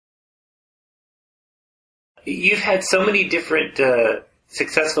you've had so many different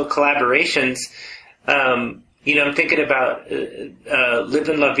successful collaborations. I'm thinking about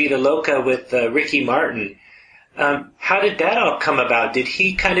Livin La Vida Loca with Ricky Martin. How did that all come about? Did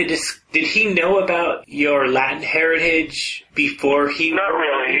he did he know about your Latin heritage before he? Not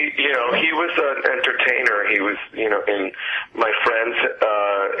really. He was an entertainer. He was, and my friends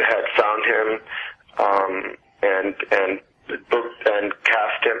had found him and booked and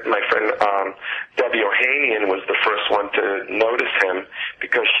cast him. My friend Debbie Ohanian was the first one to notice him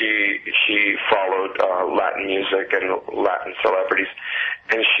because she followed Latin music and Latin celebrities,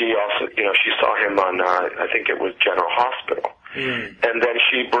 and she also she saw him on I think it was General Hospital, and then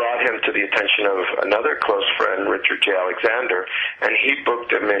she brought him to the attention of another close friend, Richard J. Alexander, and he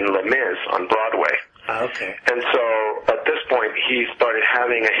booked him in Les Mis on Broadway. Okay. And so at this point he started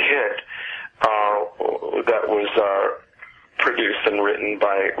having a hit that was produced and written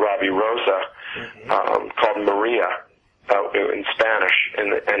by Robbie Rosa, called Maria, in Spanish,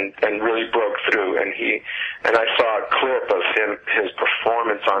 and really broke through. And I saw a clip of his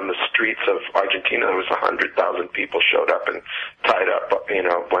performance on the streets of Argentina. There was 100,000 people showed up and tied up,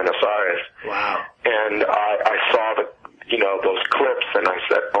 Buenos Aires. Wow. And I saw those clips, and I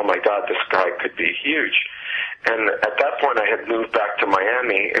said, oh my God, this guy could be huge. And at that point I had moved back to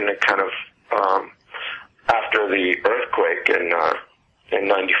Miami, and it kind of, after the earthquake in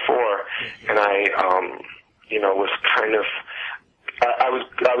 '94, and I was kind of, I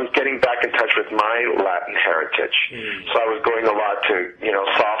was getting back in touch with my Latin heritage. So I was going a lot to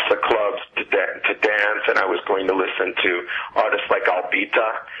salsa clubs to dance, and I was going to listen to artists like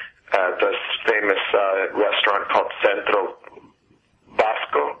Albita, this famous restaurant called Centro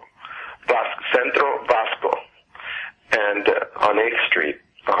Vasco, and on 8th Street,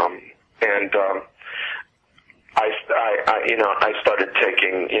 I started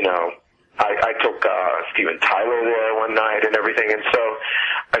taking, I took Steven Tyler there one night and everything, and so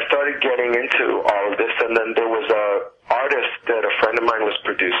I started getting into all of this, and then there was a artist that a friend of mine was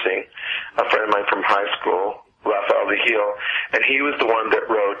producing, a friend of mine from high school, Rafael de Gil, and he was the one that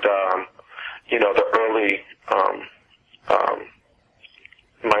wrote, the early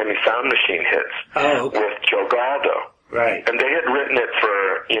Miami Sound Machine hits with Joe Galdo. Right. And they had written it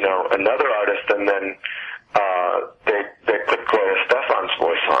for, another artist, and then they put Gloria Estefan's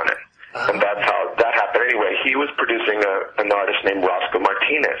voice on it. And that's how that happened. Anyway, he was producing an artist named Roscoe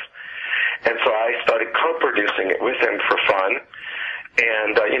Martinez. And so I started co-producing it with him for fun.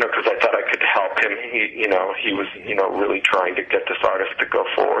 And, because I thought I could help him. He was, really trying to get this artist to go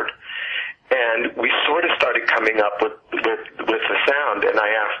forward. And we sort of started coming up with the sound. And I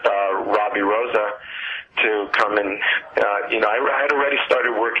asked Robbie Rosa to come and, I had already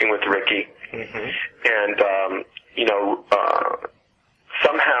started working with Ricky. And,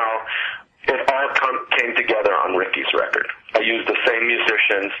 somehow it all came together on Ricky's record. I used the same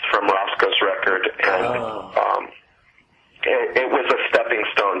musicians from Roscoe's record, and it was a stepping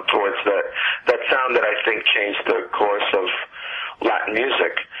stone towards that sound that I think changed the course of Latin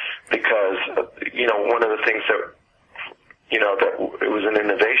music, because, one of the things that, that it was an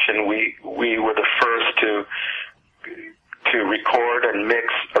innovation, we were the first to record and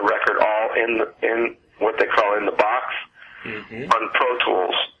mix a record all in what they call in the box, on Pro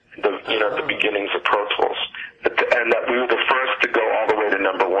Tools, the beginnings of Pro Tools, and that we were the first to go all the way to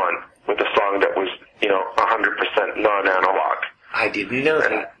number one with a song that was 100% non-analog. I didn't know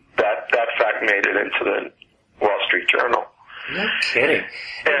that. That fact made it into the Wall Street Journal. No kidding.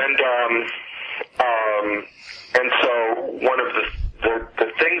 And so one of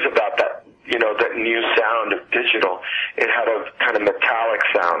the things about that, that new sound of digital, it had a kind of metallic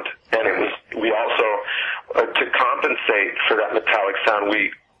sound, and we also, to compensate for that metallic sound,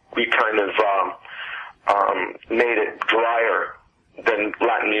 we kind of made it drier than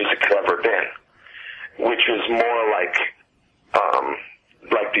Latin music had ever been, which was more like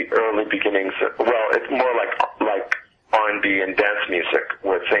the early beginnings. Well, it's more like R&B and dance music,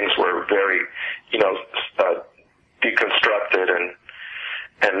 where things were very, deconstructed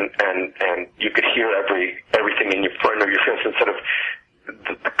and you could hear everything in front of your face, instead of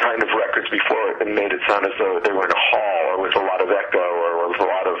the kind of records before it made it sound as though they were in a hall, or with a lot of echo, or with a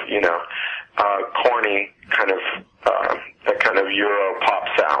lot of corny kind of that kind of Euro pop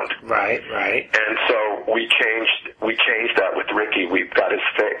sound. Right. And so we changed that with Ricky. We got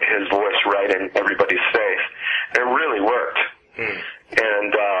his voice right in everybody's face. It really worked.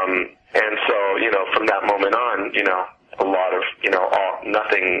 And so from that moment on, a lot of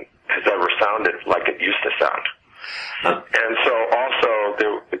nothing has ever sounded like it used to sound. And so also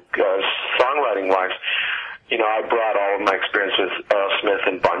songwriting wise, I brought all of my experience with Aerosmith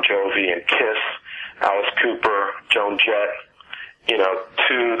and Bon Jovi and Kiss Alice Cooper, Joan Jett,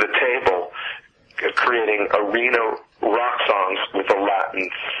 to the table, creating arena rock songs with a Latin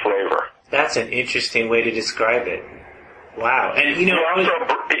flavor. That's an interesting way to describe it. Wow. And, also,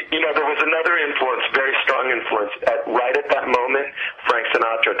 there was another influence, very strong influence. Right at that moment, Frank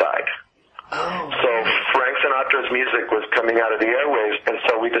Sinatra died. Oh. So Frank Sinatra's music was coming out of the airwaves, and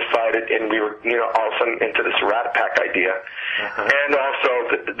so we decided, and we were, all of a sudden into this Rat Pack idea, and also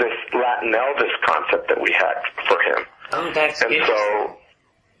this Latin Elvis concept that we had for him. Oh, that's and interesting. So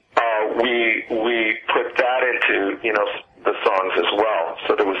we put that into, the songs as well.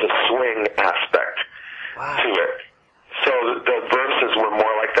 So there was a swing aspect to it. So the verses were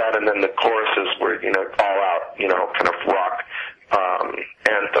more like that, and then the choruses were, all out, kind of rock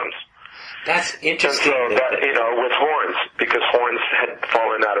anthems. That's interesting. And so that, with horns, because horns had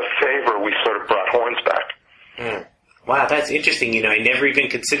fallen out of favor, we sort of brought horns back. Mm. Wow, that's interesting. I never even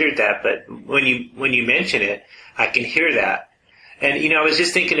considered that, but when you mention it, I can hear that. And, I was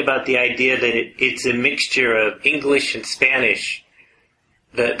just thinking about the idea that it's a mixture of English and Spanish,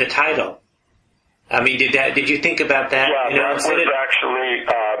 the title. I mean, did you think about that? Yeah, that was actually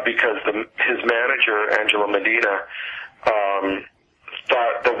because his manager, Angelo Medina,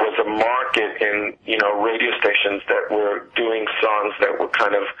 thought there was a market in, radio stations that were doing songs that were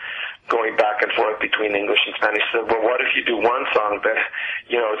kind of going back and forth between English and Spanish. He said, well, what if you do one song that,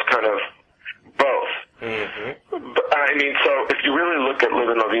 it's kind of both? Mm-hmm. But, I mean, so if you really look at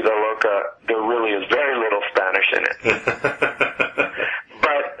Livin La Vida Loca, there really is very little Spanish in it.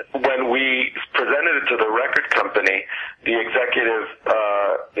 But when we presented it to the record company, the executive,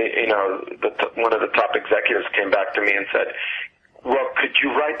 one of the top executives came back to me and said, well, could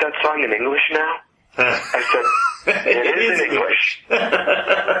you write that song in English now? I said, it is in English.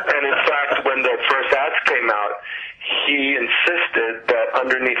 And in fact, when the first ads came out, he insisted that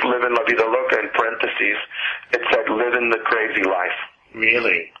underneath Livin La Vida Loca, in parentheses, it said, living the crazy life.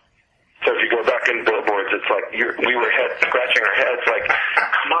 Really? So if you go back in billboards, it's like, we were scratching our heads like,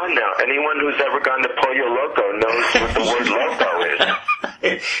 come on now, anyone who's ever gone to Pollo Loco knows what the word loco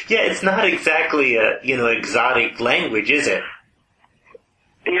is. Yeah, it's not exactly a, exotic language, is it?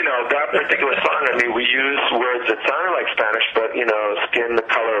 That particular song, I mean, we use words that sounded like Spanish, but, skin the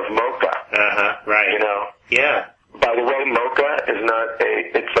color of mocha. Right. Yeah. By the way, mocha is not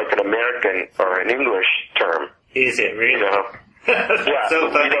it's like an American or an English term. Is it really? Yeah, so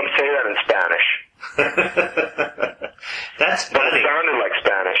we don't say that in Spanish. That's funny. But it sounded like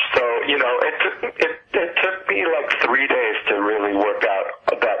Spanish. So, it took me like 3 days to really work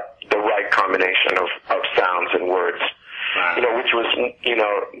out the right combination of sounds and words. Wow. Which was,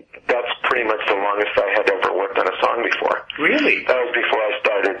 that's pretty much the longest I had ever worked on a song before. Really? That was before I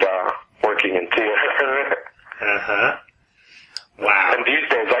started working in theater. Wow. And these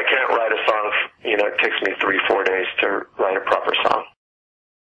days, I can't write a song, it takes me 3-4 days to write a proper song.